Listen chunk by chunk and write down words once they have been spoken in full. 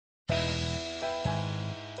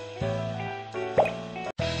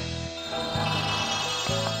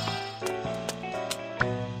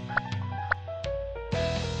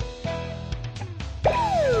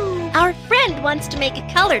wants to make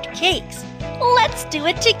colored cakes. Let's do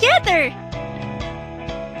it together!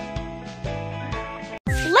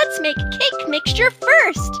 Let's make cake mixture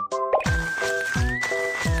first.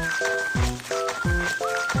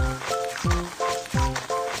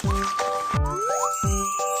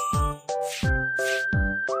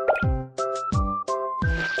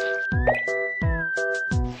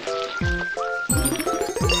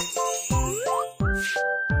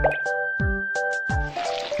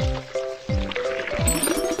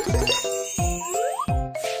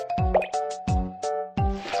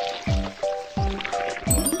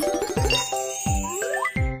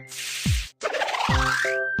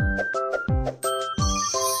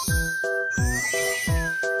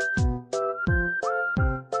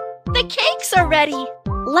 The cakes are ready.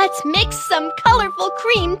 Let's mix some colorful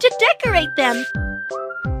cream to decorate them.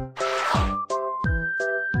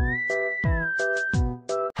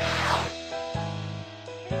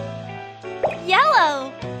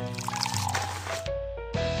 Yellow.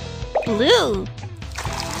 Blue.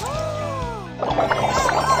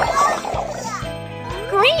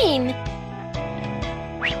 Green.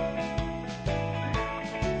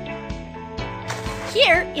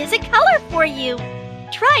 Here is a color for you.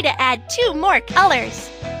 Try to add 2 more colors.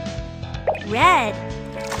 Red.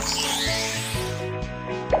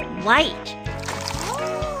 White.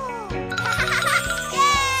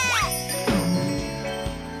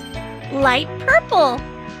 Light purple.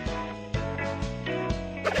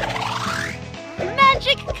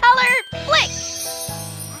 Magic color flick.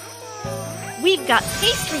 We've got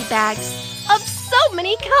pastry bags of so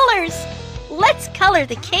many colors. Let's color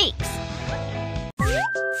the cakes.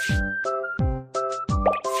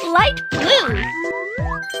 Light blue.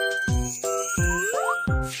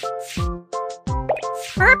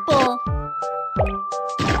 Purple.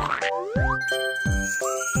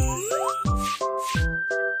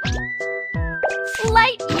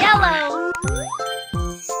 Light yellow.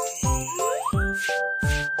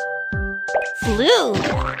 Blue.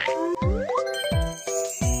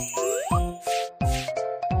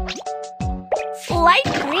 Light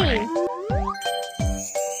green.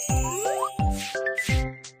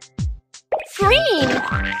 Green.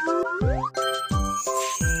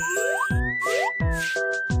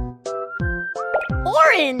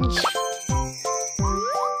 Orange.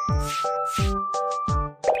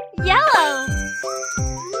 Yellow.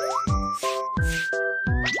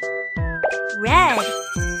 Red.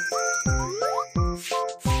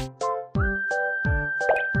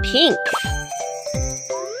 Pink.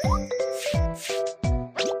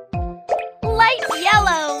 Light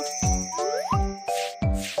yellow.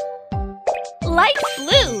 Light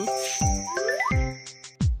blue.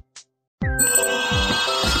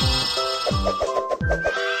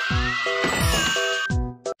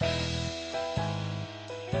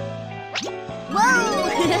 Whoa!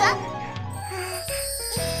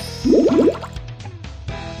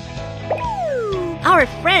 Our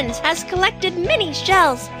friend has collected mini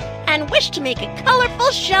shells and wish to make a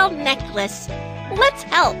colorful shell necklace. Let's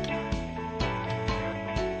help.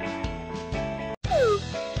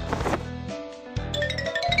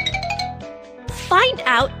 Find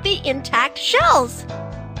out the intact shells.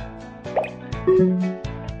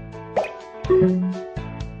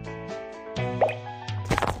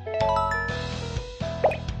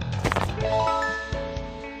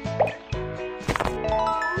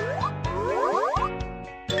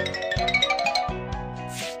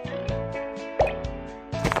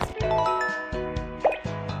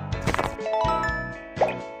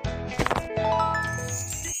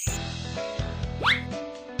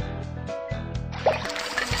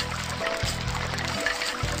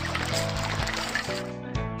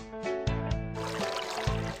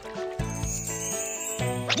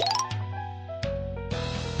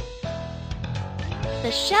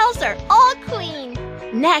 The shells are all clean.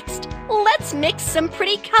 Next, let's mix some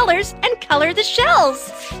pretty colors and color the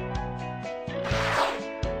shells.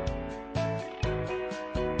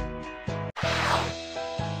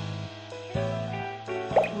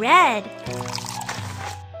 Red.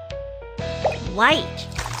 White.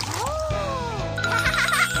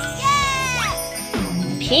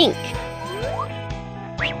 Pink.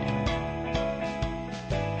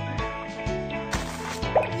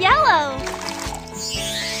 Yellow.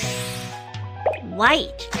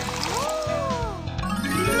 White.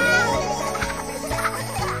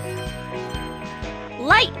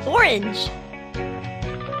 Light orange.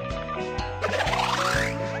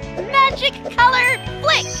 Magic color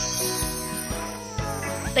flick.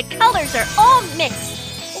 The colors are all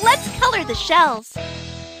mixed. Let's color the shells.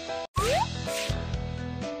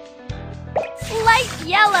 Light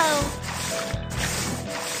yellow.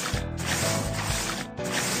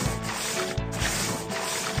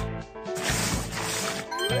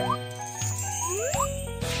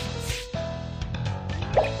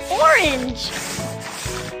 Orange.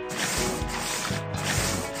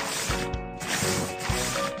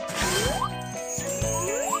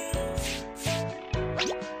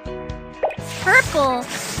 Purple.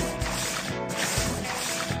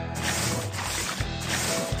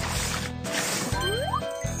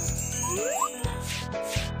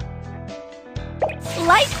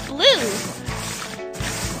 Light blue.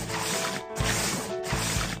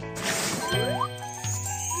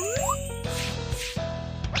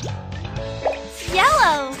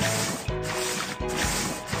 Yellow.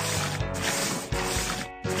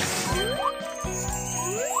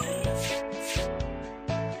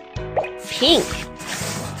 Pink.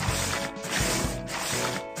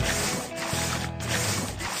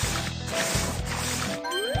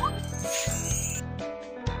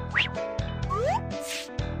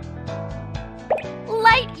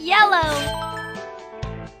 Light yellow.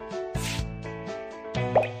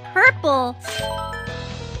 Purple.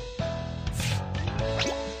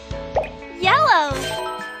 Yellow.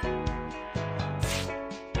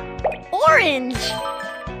 Orange.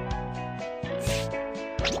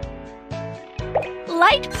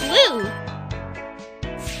 Light blue.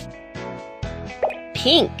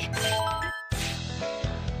 Pink.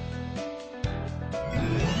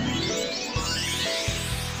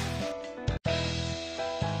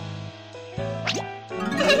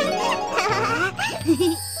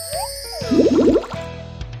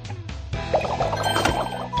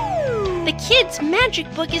 The kid's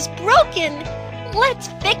magic book is broken. Let's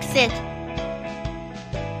fix it.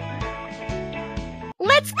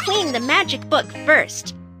 Let's clean the magic book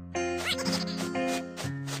first.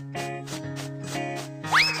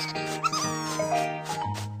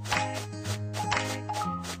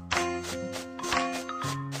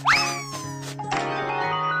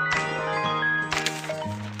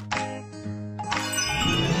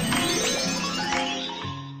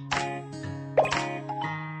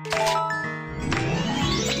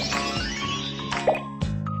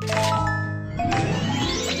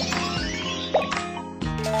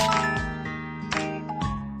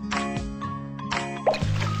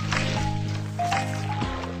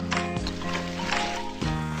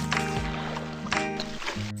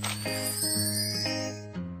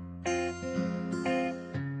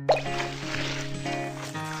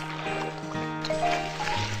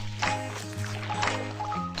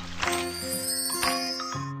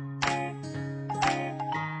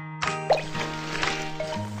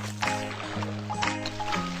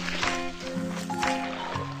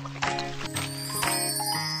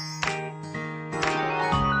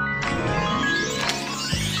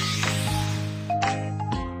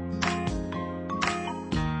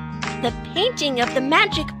 The painting of the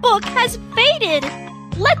magic book has faded.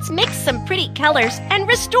 Let's mix some pretty colors and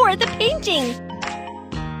restore the painting.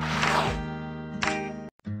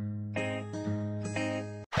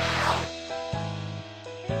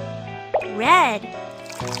 Red.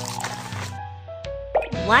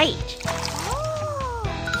 White.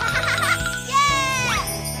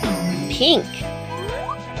 Pink.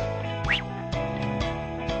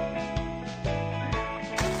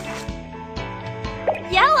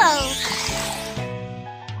 Yellow.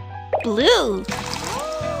 Blue.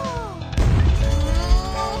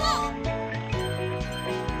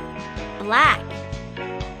 Black.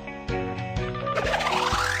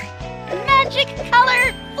 Magic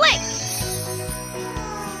color flick.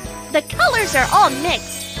 The colors are all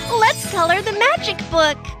mixed. Let's color the magic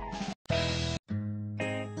book.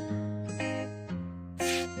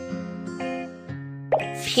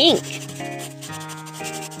 Pink.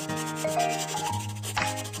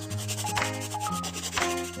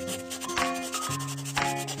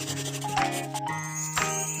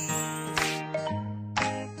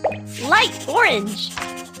 Light orange.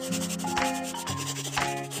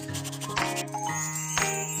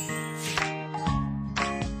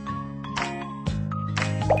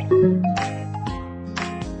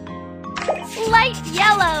 Light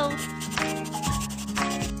yellow.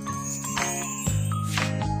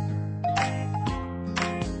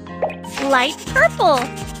 Light purple.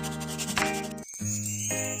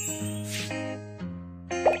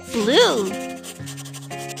 Blue.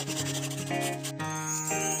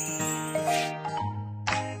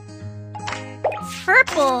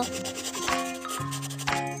 Purple.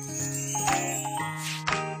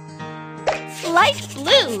 Light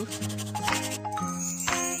blue.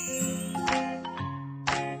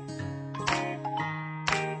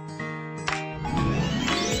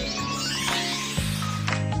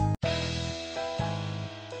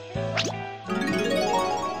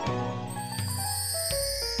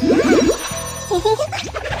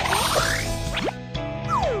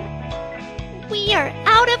 We are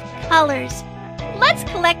out of colors. Let's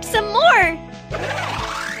collect some more.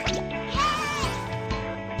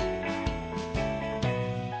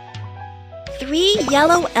 Three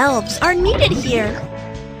yellow elves are needed here.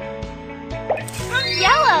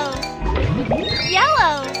 Yellow,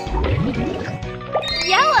 yellow,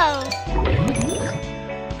 yellow.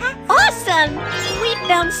 Awesome! We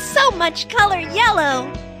found so much color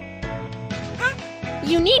yellow.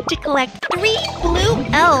 You need to collect 3 blue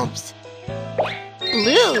elves.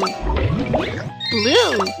 Blue,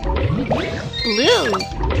 blue, blue.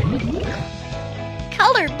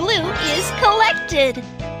 Color blue is collected.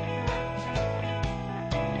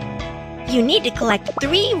 You need to collect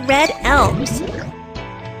 3 red elves.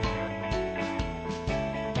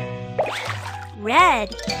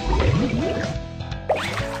 Red,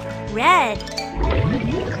 red,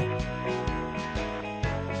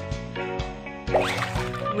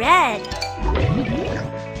 red.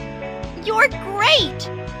 You're great!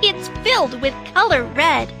 It's filled with color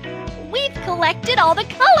red. We've collected all the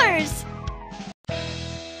colors.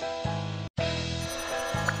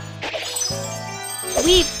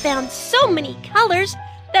 We've found so many colors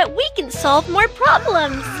that we can solve more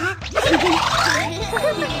problems.